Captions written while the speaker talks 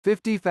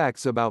50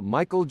 facts about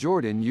Michael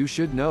Jordan you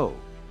should know.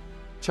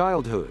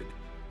 Childhood.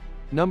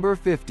 Number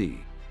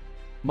 50.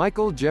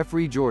 Michael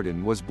Jeffrey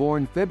Jordan was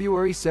born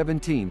February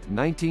 17,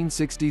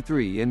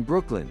 1963 in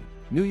Brooklyn,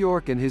 New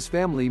York, and his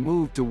family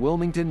moved to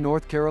Wilmington,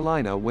 North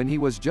Carolina when he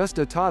was just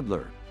a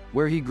toddler,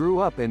 where he grew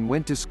up and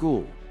went to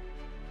school.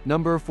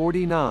 Number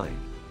 49.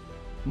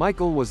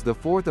 Michael was the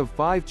fourth of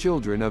 5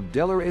 children of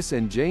Delores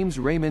and James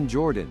Raymond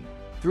Jordan,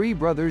 3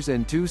 brothers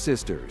and 2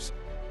 sisters.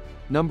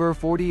 Number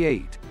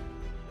 48.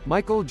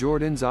 Michael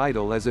Jordan's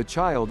idol as a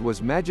child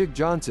was Magic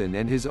Johnson,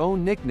 and his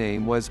own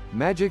nickname was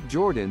Magic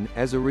Jordan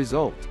as a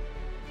result.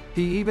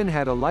 He even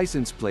had a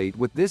license plate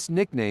with this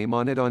nickname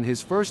on it on his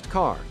first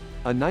car,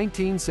 a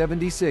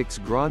 1976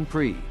 Grand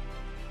Prix.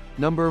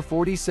 Number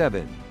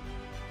 47.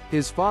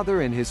 His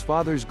father and his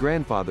father's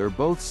grandfather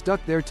both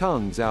stuck their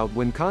tongues out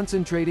when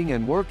concentrating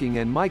and working,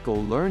 and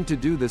Michael learned to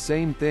do the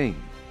same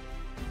thing.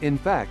 In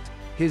fact,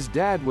 his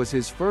dad was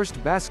his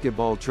first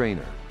basketball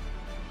trainer.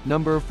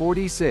 Number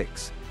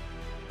 46.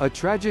 A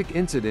tragic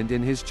incident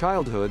in his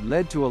childhood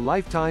led to a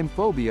lifetime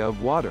phobia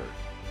of water.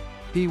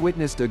 He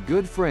witnessed a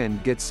good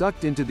friend get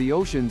sucked into the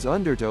ocean's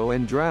undertow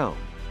and drown.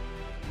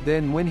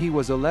 Then when he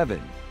was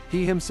 11,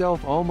 he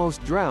himself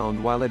almost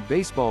drowned while at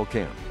baseball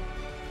camp.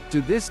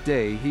 To this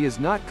day he is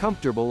not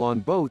comfortable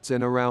on boats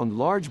and around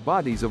large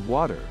bodies of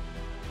water.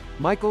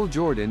 Michael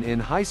Jordan in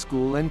high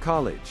school and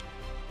college.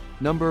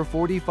 Number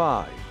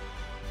 45.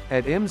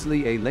 At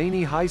Emsley A.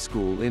 Laney High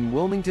School in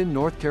Wilmington,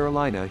 North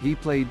Carolina, he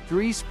played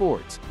 3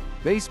 sports: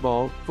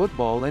 baseball,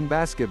 football, and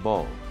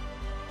basketball.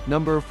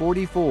 Number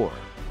 44.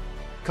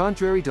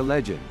 Contrary to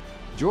legend,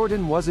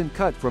 Jordan wasn't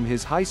cut from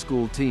his high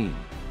school team.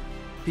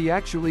 He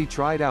actually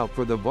tried out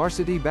for the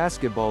varsity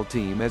basketball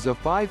team as a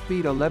 5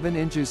 feet 11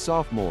 inches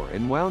sophomore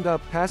and wound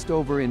up passed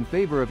over in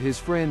favor of his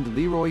friend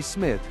Leroy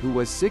Smith, who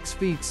was 6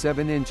 feet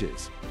 7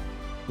 inches.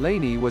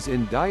 Laney was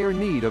in dire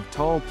need of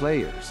tall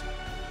players.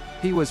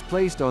 He was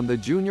placed on the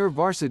junior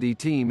varsity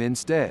team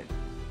instead.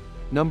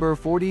 Number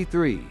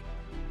 43.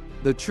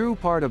 The true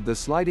part of the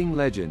slighting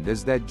legend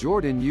is that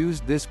Jordan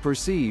used this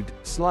perceived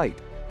slight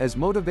as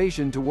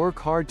motivation to work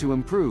hard to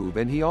improve,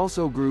 and he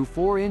also grew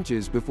 4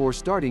 inches before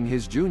starting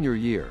his junior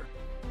year.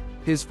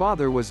 His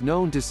father was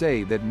known to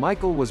say that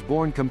Michael was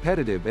born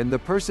competitive and the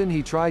person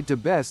he tried to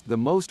best the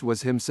most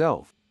was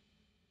himself.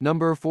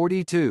 Number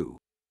 42.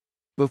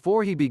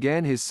 Before he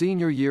began his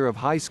senior year of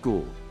high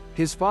school,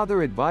 his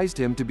father advised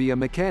him to be a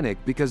mechanic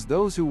because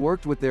those who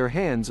worked with their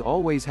hands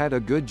always had a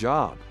good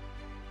job.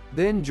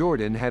 Then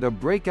Jordan had a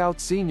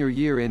breakout senior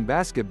year in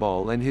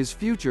basketball and his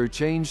future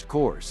changed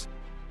course.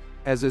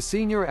 As a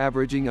senior,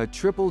 averaging a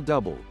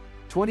triple-double,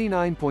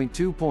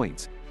 29.2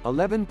 points,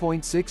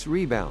 11.6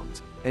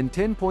 rebounds, and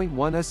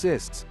 10.1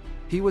 assists,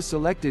 he was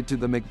selected to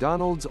the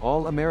McDonald's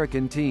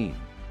All-American team.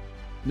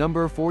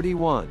 Number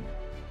 41.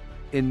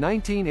 In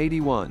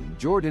 1981,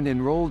 Jordan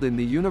enrolled in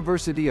the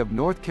University of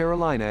North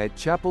Carolina at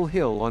Chapel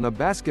Hill on a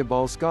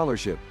basketball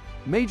scholarship,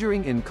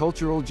 majoring in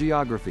cultural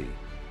geography.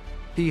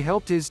 He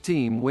helped his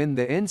team win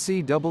the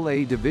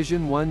NCAA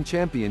Division I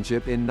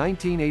championship in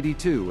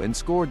 1982 and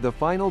scored the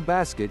final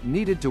basket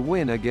needed to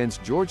win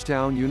against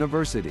Georgetown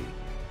University.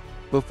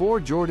 Before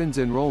Jordan's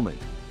enrollment,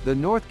 the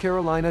North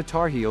Carolina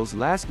Tar Heels'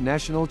 last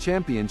national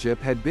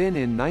championship had been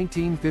in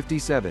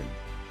 1957.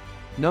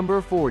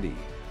 Number 40.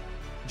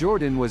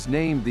 Jordan was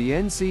named the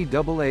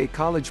NCAA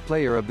College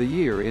Player of the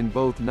Year in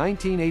both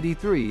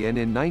 1983 and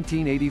in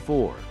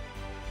 1984.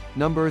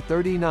 Number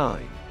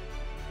 39.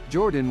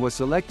 Jordan was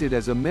selected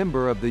as a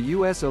member of the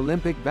U.S.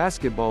 Olympic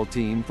basketball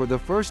team for the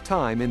first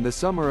time in the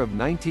summer of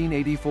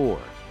 1984.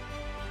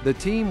 The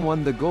team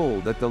won the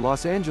gold at the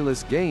Los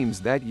Angeles Games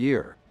that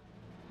year.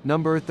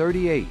 Number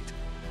 38.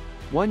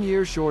 1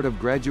 year short of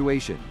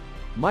graduation,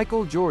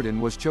 Michael Jordan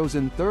was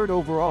chosen 3rd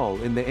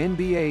overall in the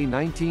NBA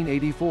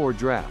 1984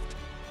 draft.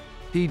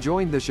 He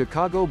joined the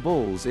Chicago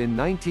Bulls in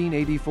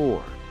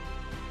 1984.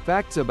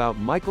 Facts about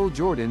Michael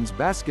Jordan's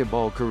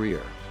basketball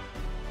career.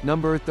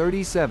 Number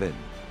 37.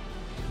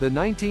 The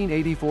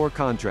 1984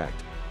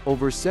 contract,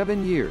 over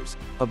 7 years,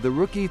 of the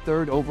rookie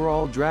 3rd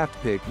overall draft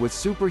pick with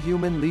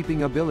superhuman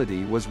leaping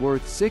ability was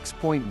worth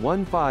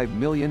 $6.15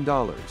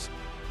 million.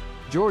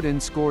 Jordan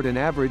scored an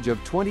average of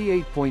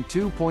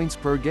 28.2 points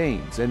per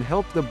game and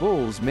helped the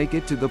Bulls make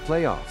it to the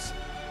playoffs.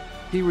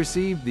 He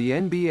received the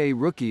NBA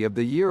Rookie of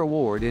the Year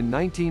award in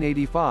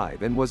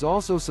 1985 and was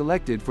also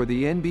selected for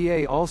the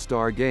NBA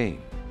All-Star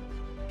Game.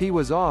 He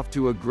was off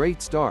to a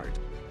great start.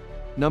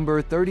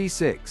 Number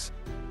 36.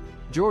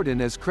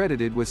 Jordan is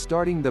credited with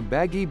starting the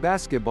baggy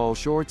basketball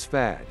shorts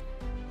fad.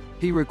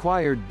 He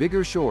required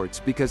bigger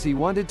shorts because he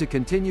wanted to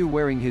continue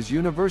wearing his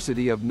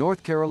University of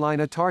North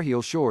Carolina Tar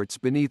Heel shorts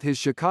beneath his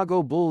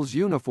Chicago Bulls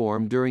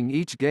uniform during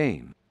each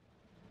game.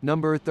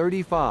 Number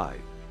 35.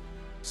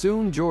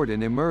 Soon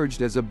Jordan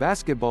emerged as a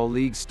basketball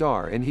league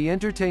star and he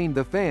entertained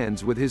the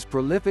fans with his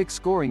prolific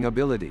scoring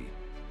ability.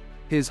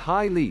 His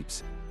high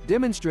leaps,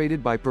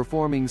 demonstrated by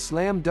performing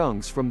slam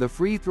dunks from the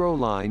free throw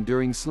line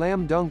during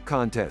slam dunk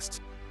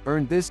contests,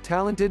 earned this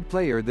talented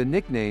player the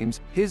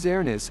nicknames His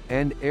Airness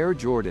and Air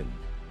Jordan.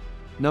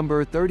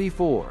 Number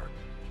 34.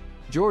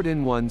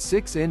 Jordan won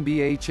 6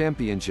 NBA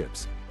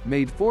championships,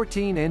 made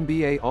 14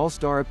 NBA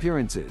All-Star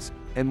appearances,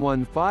 and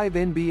won 5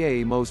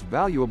 NBA Most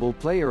Valuable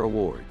Player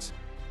awards.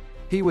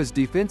 He was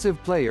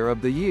Defensive Player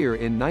of the Year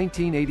in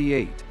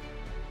 1988.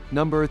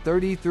 Number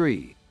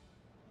 33.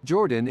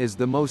 Jordan is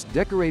the most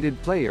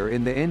decorated player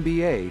in the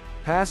NBA,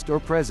 past or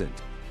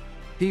present.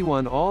 He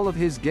won all of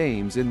his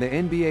games in the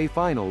NBA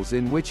Finals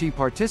in which he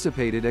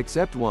participated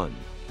except one.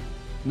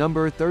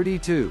 Number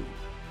 32.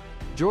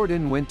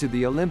 Jordan went to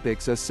the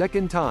Olympics a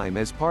second time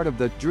as part of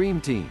the Dream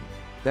Team,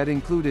 that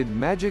included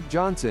Magic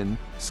Johnson,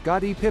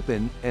 Scottie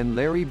Pippen, and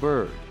Larry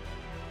Bird.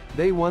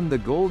 They won the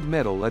gold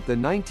medal at the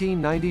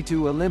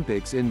 1992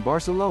 Olympics in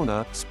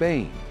Barcelona,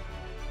 Spain.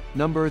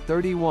 Number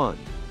 31.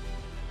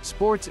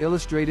 Sports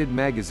Illustrated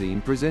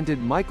magazine presented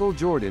Michael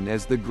Jordan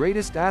as the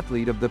greatest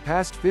athlete of the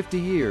past 50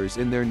 years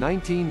in their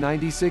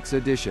 1996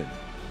 edition.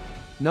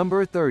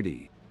 Number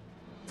 30.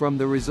 From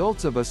the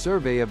results of a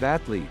survey of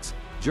athletes,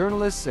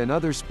 journalists and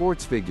other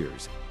sports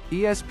figures,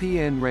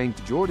 ESPN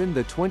ranked Jordan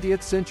the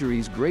 20th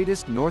century's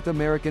greatest North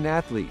American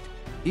athlete,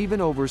 even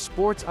over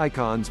sports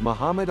icons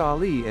Muhammad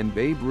Ali and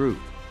Babe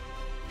Ruth.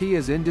 He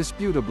is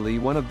indisputably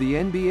one of the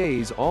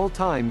NBA's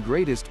all-time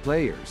greatest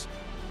players.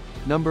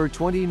 Number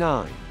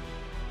 29.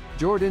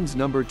 Jordan's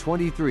number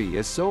 23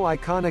 is so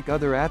iconic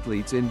other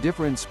athletes in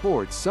different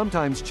sports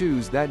sometimes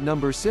choose that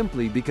number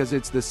simply because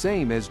it's the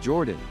same as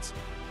Jordan's.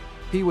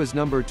 He was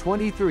number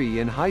 23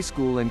 in high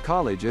school and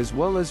college as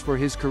well as for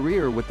his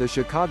career with the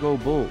Chicago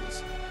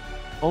Bulls.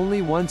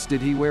 Only once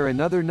did he wear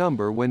another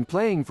number when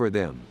playing for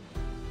them.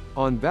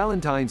 On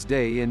Valentine's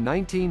Day in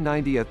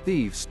 1990, a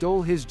thief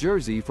stole his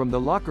jersey from the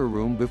locker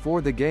room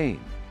before the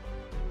game.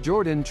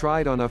 Jordan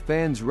tried on a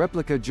fan's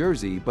replica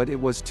jersey but it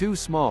was too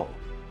small.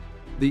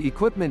 The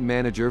equipment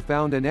manager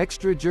found an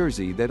extra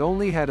jersey that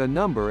only had a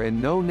number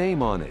and no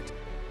name on it.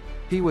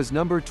 He was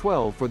number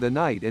 12 for the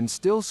night and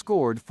still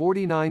scored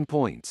 49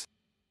 points.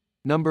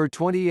 Number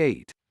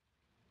 28.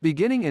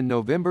 Beginning in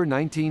November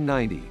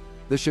 1990,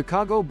 the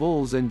Chicago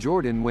Bulls and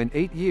Jordan went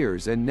 8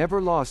 years and never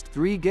lost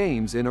 3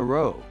 games in a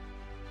row.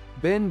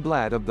 Ben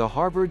Blatt of the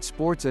Harvard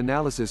Sports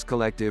Analysis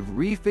Collective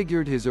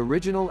refigured his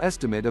original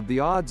estimate of the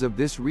odds of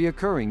this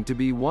reoccurring to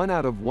be 1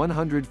 out of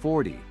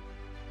 140.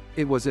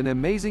 It was an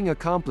amazing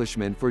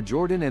accomplishment for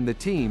Jordan and the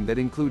team that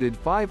included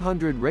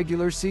 500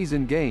 regular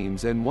season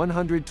games and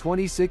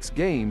 126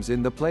 games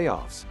in the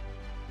playoffs.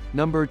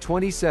 Number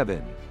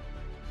 27.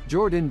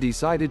 Jordan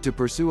decided to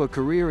pursue a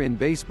career in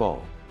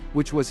baseball,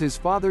 which was his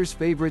father's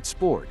favorite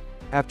sport,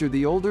 after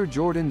the older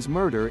Jordan's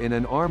murder in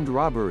an armed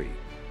robbery.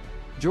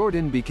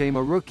 Jordan became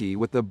a rookie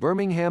with the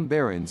Birmingham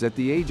Barons at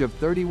the age of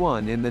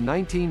 31 in the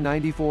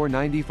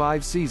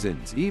 1994-95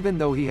 seasons even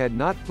though he had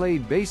not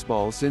played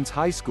baseball since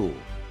high school.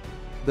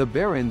 The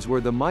Barons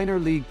were the minor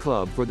league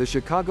club for the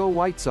Chicago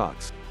White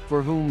Sox,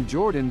 for whom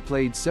Jordan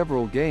played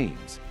several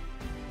games.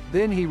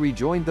 Then he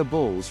rejoined the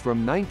Bulls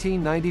from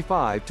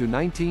 1995 to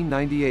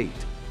 1998.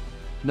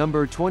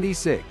 Number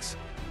 26.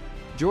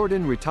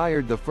 Jordan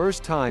retired the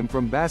first time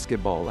from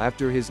basketball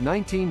after his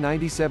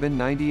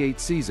 1997-98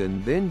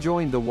 season, then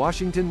joined the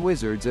Washington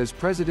Wizards as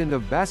president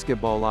of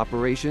basketball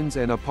operations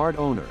and a part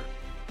owner.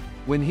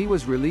 When he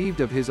was relieved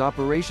of his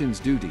operations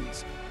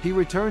duties, he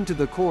returned to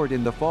the court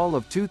in the fall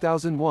of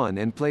 2001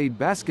 and played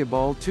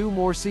basketball 2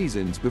 more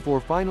seasons before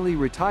finally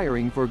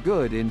retiring for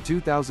good in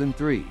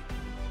 2003.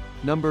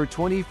 Number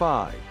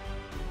 25.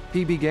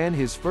 He began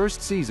his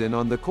first season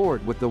on the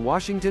court with the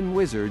Washington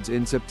Wizards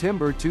in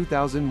September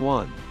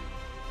 2001.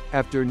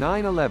 After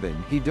 9/11,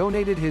 he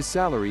donated his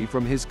salary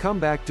from his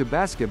comeback to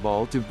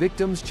basketball to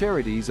victims'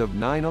 charities of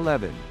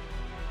 9/11.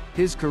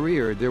 His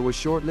career there was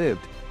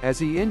short-lived, as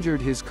he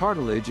injured his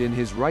cartilage in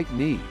his right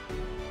knee.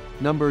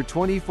 Number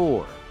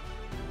 24.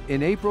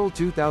 In April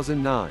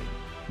 2009,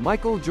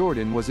 Michael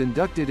Jordan was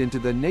inducted into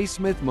the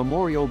Naismith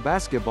Memorial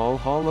Basketball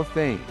Hall of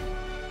Fame.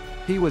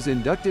 He was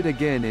inducted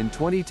again in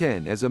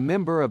 2010 as a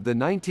member of the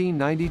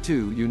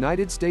 1992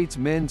 United States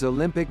men's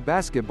Olympic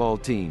basketball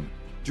team,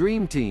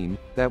 Dream Team,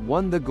 that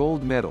won the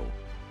gold medal.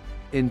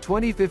 In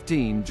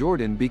 2015,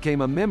 Jordan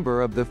became a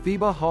member of the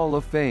FIBA Hall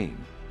of Fame.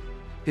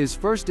 His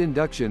first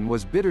induction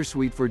was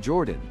bittersweet for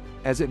Jordan,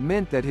 as it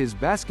meant that his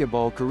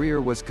basketball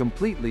career was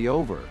completely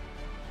over.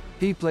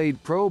 He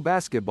played pro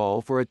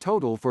basketball for a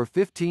total for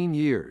 15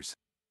 years.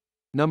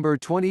 Number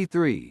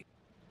 23.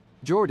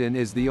 Jordan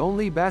is the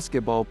only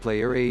basketball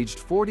player aged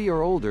 40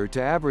 or older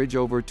to average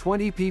over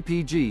 20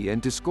 PPG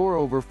and to score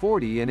over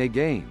 40 in a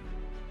game.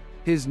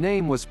 His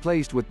name was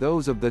placed with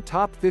those of the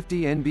top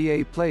 50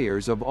 NBA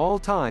players of all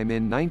time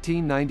in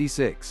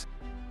 1996.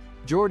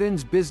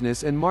 Jordan's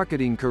business and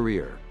marketing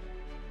career.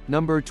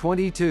 Number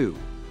 22.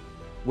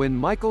 When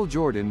Michael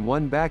Jordan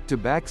won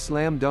back-to-back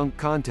slam dunk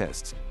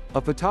contests, a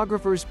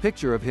photographer's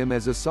picture of him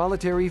as a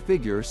solitary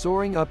figure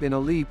soaring up in a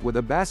leap with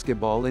a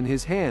basketball in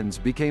his hands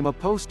became a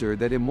poster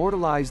that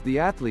immortalized the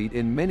athlete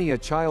in many a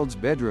child's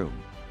bedroom.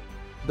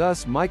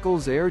 Thus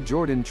Michael's Air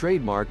Jordan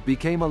trademark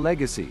became a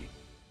legacy.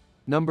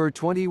 Number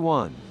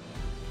 21.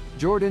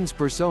 Jordan's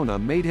persona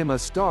made him a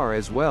star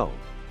as well.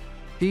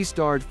 He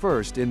starred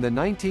first in the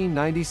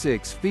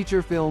 1996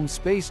 feature film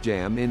Space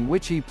Jam, in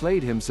which he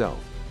played himself.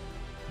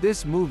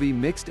 This movie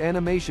mixed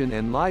animation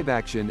and live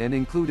action and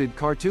included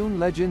cartoon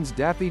legends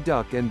Daffy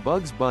Duck and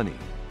Bugs Bunny.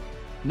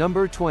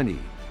 Number 20.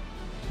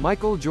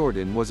 Michael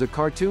Jordan was a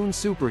cartoon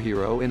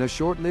superhero in a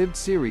short-lived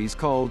series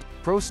called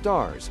Pro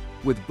Stars,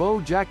 with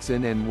Bo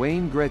Jackson and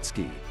Wayne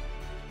Gretzky.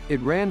 It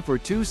ran for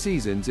 2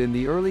 seasons in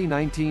the early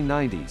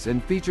 1990s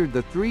and featured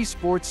the 3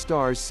 sports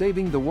stars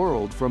saving the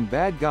world from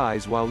bad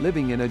guys while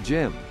living in a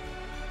gym.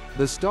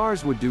 The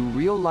stars would do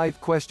real-life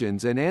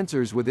questions and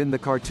answers within the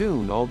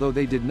cartoon, although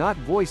they did not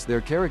voice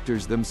their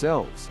characters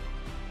themselves.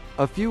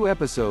 A few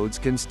episodes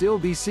can still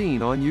be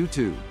seen on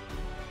YouTube.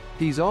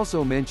 He's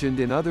also mentioned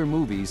in other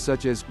movies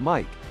such as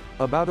Mike,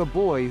 about a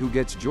boy who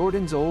gets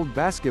Jordan's old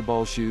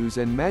basketball shoes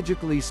and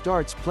magically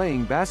starts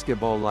playing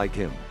basketball like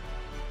him.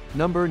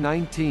 Number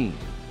 19.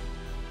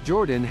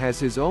 Jordan has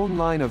his own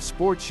line of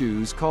sports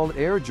shoes called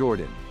Air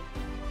Jordan.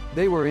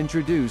 They were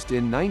introduced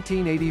in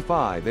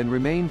 1985 and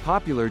remain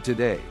popular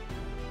today.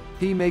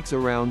 He makes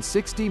around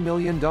 $60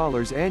 million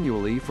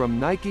annually from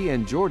Nike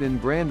and Jordan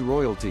brand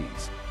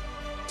royalties.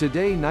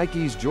 Today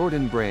Nike's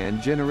Jordan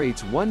brand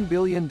generates $1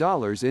 billion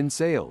in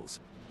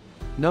sales.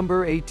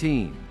 Number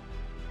 18.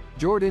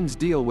 Jordan's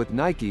deal with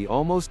Nike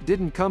almost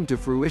didn't come to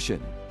fruition.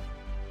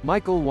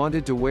 Michael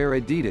wanted to wear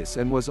Adidas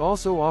and was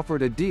also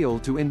offered a deal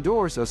to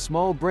endorse a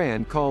small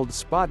brand called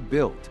Spot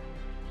Built.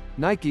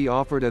 Nike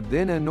offered a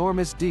then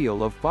enormous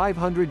deal of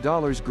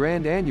 $500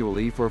 grand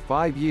annually for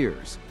 5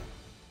 years.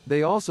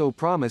 They also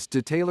promised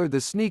to tailor the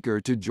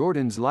sneaker to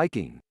Jordan's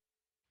liking.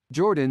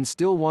 Jordan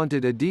still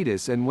wanted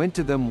Adidas and went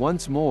to them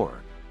once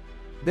more.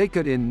 They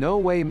could in no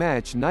way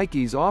match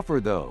Nike's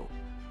offer though.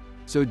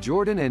 So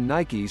Jordan and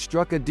Nike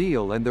struck a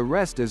deal, and the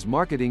rest is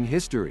marketing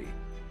history.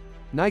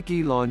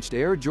 Nike launched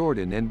Air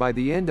Jordan, and by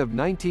the end of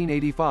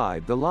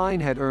 1985 the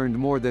line had earned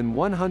more than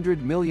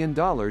 $100 million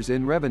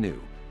in revenue.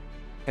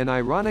 An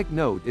ironic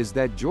note is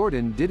that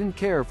Jordan didn't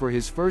care for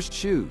his first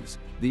shoes,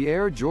 the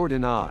Air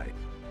Jordan I.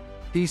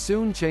 He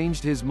soon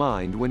changed his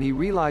mind when he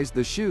realized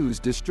the shoes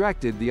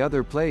distracted the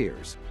other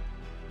players.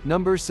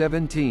 Number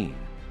 17.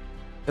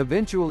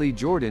 Eventually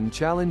Jordan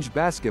challenged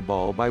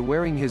basketball by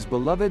wearing his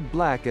beloved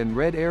black and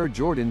red Air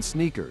Jordan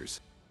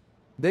sneakers.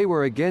 They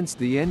were against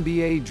the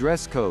NBA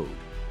dress code.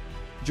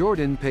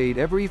 Jordan paid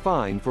every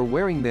fine for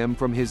wearing them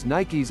from his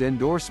Nike's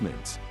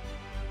endorsements.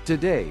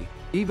 Today,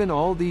 even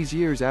all these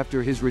years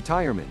after his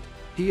retirement,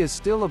 he is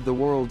still of the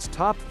world's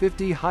top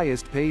 50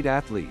 highest paid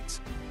athletes.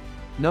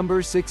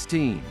 Number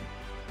 16.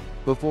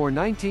 Before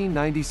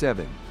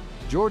 1997,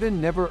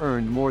 Jordan never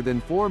earned more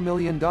than $4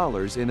 million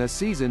in a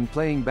season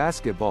playing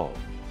basketball.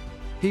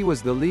 He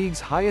was the league's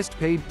highest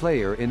paid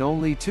player in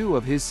only 2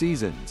 of his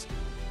seasons.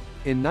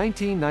 In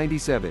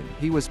 1997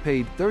 he was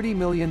paid $30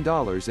 million,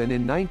 and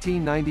in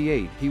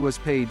 1998 he was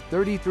paid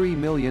 $33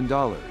 million.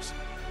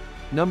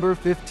 Number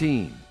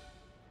 15.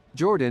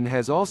 Jordan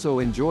has also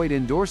enjoyed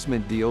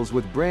endorsement deals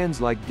with brands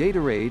like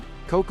Gatorade,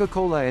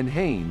 Coca-Cola and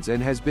Heinz,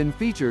 and has been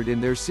featured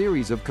in their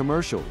series of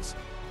commercials.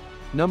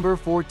 Number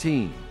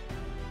 14.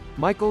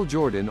 Michael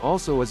Jordan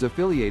also is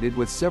affiliated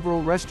with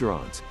several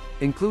restaurants,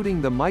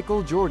 including the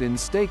Michael Jordan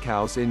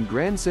Steakhouse in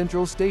Grand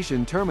Central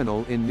Station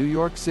Terminal in New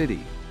York City.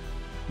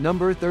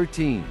 Number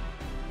 13.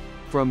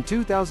 From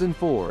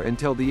 2004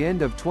 until the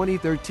end of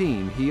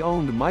 2013 he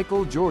owned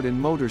Michael Jordan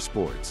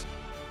Motorsports.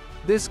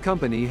 This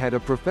company had a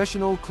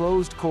professional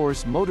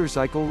closed-course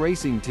motorcycle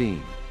racing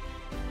team.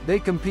 They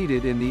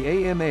competed in the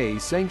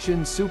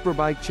AMA-sanctioned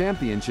Superbike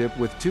Championship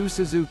with 2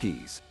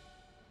 Suzukis.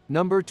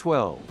 Number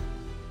 12.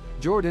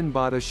 Jordan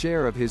bought a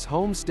share of his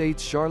home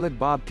state's Charlotte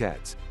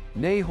Bobcats,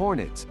 née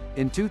Hornets,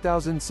 in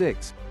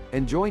 2006,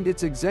 and joined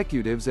its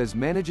executives as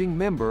managing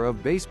member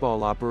of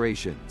baseball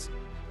operations.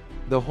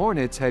 The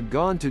Hornets had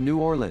gone to New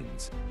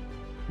Orleans.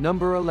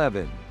 Number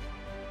 11.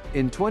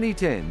 In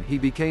 2010 he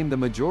became the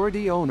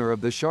majority owner of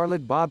the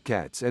Charlotte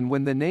Bobcats, and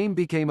when the name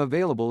became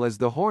available as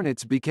the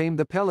Hornets became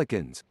the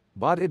Pelicans,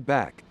 bought it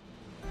back.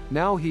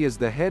 Now he is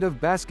the head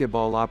of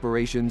basketball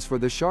operations for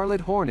the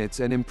Charlotte Hornets,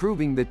 and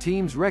improving the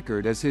team's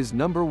record as his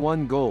number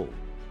 1 goal.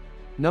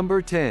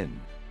 Number 10.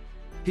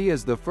 He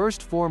is the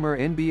first former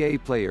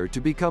NBA player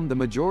to become the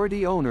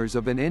majority owners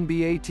of an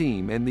NBA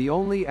team and the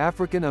only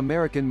African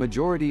American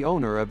majority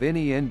owner of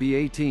any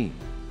NBA team.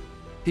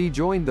 He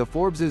joined the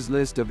Forbes'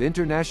 list of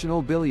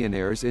international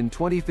billionaires in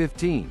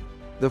 2015,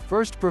 the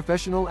first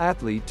professional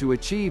athlete to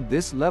achieve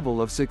this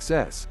level of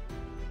success.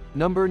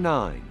 Number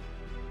 9.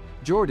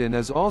 Jordan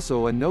is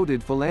also a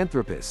noted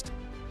philanthropist.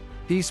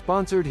 He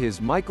sponsored his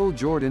Michael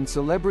Jordan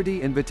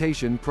Celebrity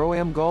Invitation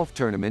Pro-Am golf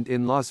tournament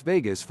in Las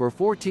Vegas for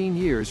 14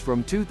 years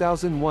from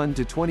 2001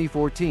 to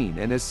 2014,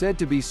 and is said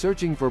to be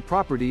searching for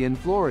property in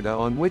Florida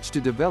on which to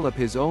develop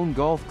his own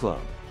golf club.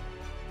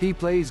 He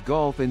plays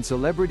golf in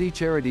celebrity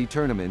charity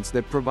tournaments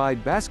that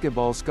provide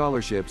basketball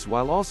scholarships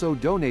while also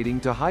donating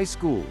to high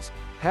schools,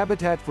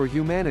 Habitat for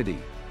Humanity,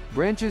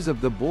 branches of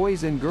the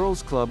Boys and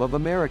Girls Club of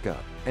America,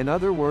 and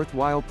other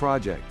worthwhile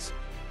projects.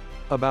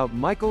 About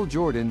Michael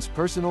Jordan's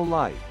personal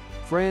life,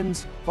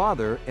 friends,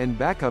 father, and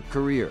backup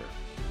career.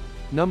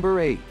 Number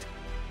 8.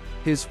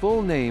 His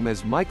full name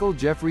is Michael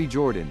Jeffrey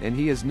Jordan and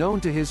he is known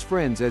to his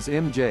friends as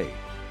MJ,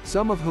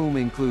 some of whom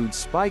include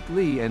Spike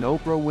Lee and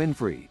Oprah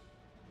Winfrey.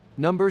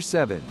 Number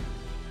 7.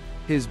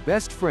 His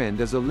best friend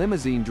is a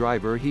limousine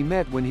driver he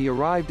met when he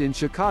arrived in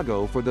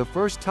Chicago for the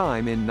first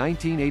time in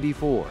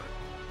 1984.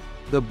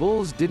 The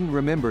Bulls didn't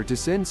remember to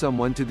send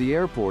someone to the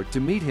airport to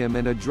meet him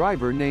and a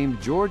driver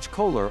named George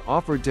Kohler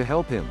offered to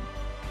help him.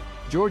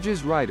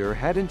 George's rider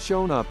hadn't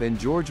shown up and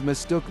George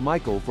mistook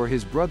Michael for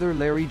his brother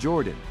Larry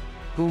Jordan,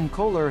 whom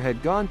Kohler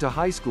had gone to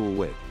high school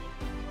with.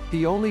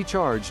 He only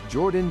charged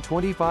Jordan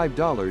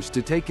 $25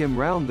 to take him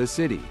round the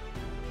city.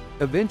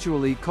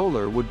 Eventually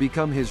Kohler would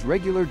become his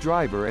regular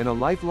driver and a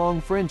lifelong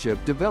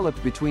friendship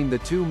developed between the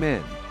two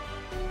men.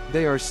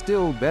 They are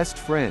still best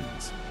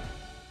friends.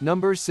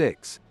 Number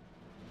 6.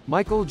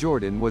 Michael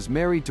Jordan was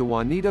married to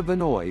Juanita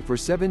Vanoy for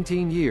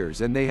 17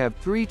 years and they have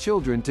 3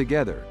 children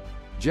together: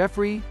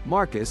 Jeffrey,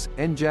 Marcus,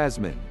 and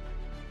Jasmine.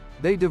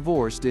 They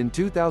divorced in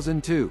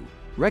 2002,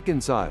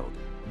 reconciled,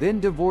 then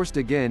divorced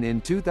again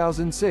in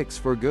 2006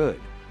 for good.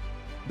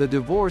 The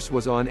divorce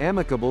was on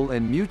amicable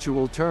and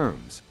mutual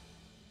terms.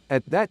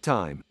 At that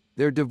time,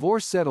 their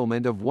divorce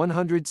settlement of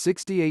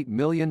 $168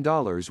 million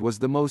was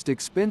the most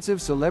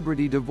expensive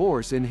celebrity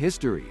divorce in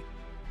history.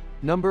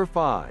 Number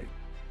 5.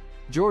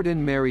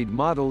 Jordan married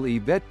model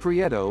Yvette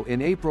Prieto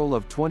in April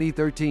of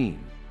 2013.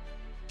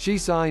 She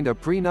signed a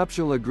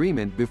prenuptial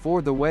agreement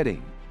before the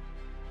wedding.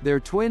 Their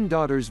twin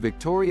daughters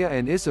Victoria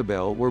and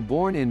Isabel were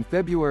born in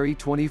February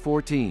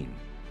 2014.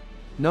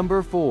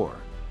 Number 4.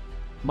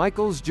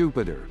 Michael's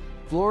Jupiter,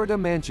 Florida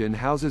mansion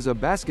houses a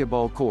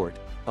basketball court,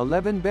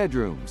 11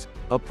 bedrooms,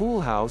 a pool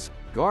house,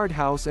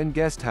 guardhouse and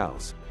guest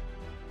house.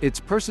 Its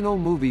personal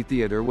movie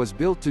theater was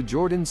built to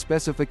Jordan's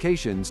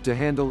specifications to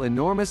handle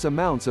enormous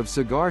amounts of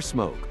cigar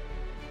smoke.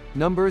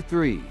 Number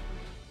 3.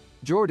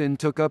 Jordan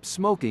took up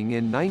smoking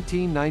in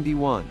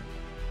 1991.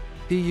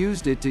 He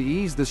used it to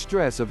ease the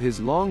stress of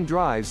his long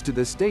drives to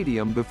the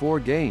stadium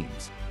before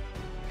games.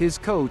 His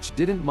coach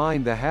didn't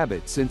mind the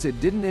habit since it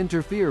didn't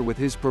interfere with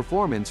his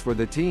performance for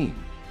the team.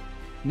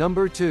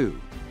 Number 2.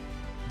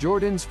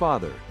 Jordan's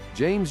father,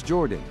 James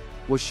Jordan,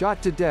 was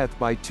shot to death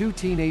by 2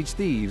 teenage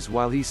thieves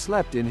while he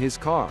slept in his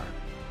car.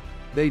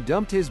 They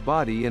dumped his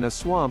body in a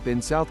swamp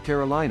in South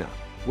Carolina,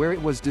 where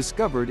it was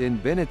discovered in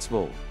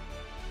Bennettsville.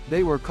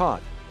 They were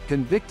caught,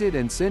 convicted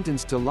and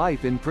sentenced to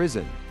life in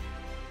prison.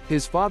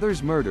 His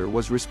father's murder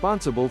was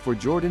responsible for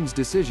Jordan's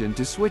decision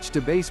to switch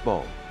to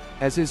baseball,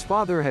 as his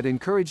father had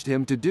encouraged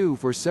him to do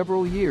for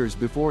several years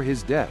before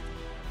his death.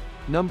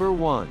 Number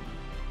 1.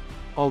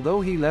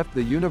 Although he left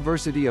the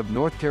University of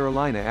North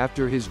Carolina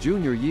after his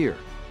junior year,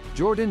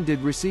 Jordan did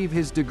receive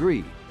his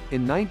degree,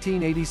 in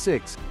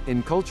 1986,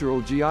 in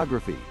cultural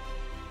geography.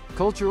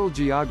 Cultural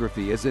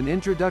geography is an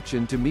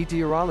introduction to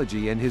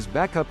meteorology and his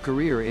backup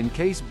career in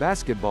case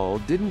basketball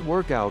didn't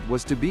work out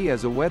was to be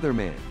as a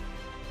weatherman.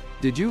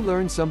 Did you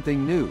learn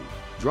something new?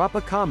 Drop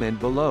a comment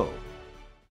below.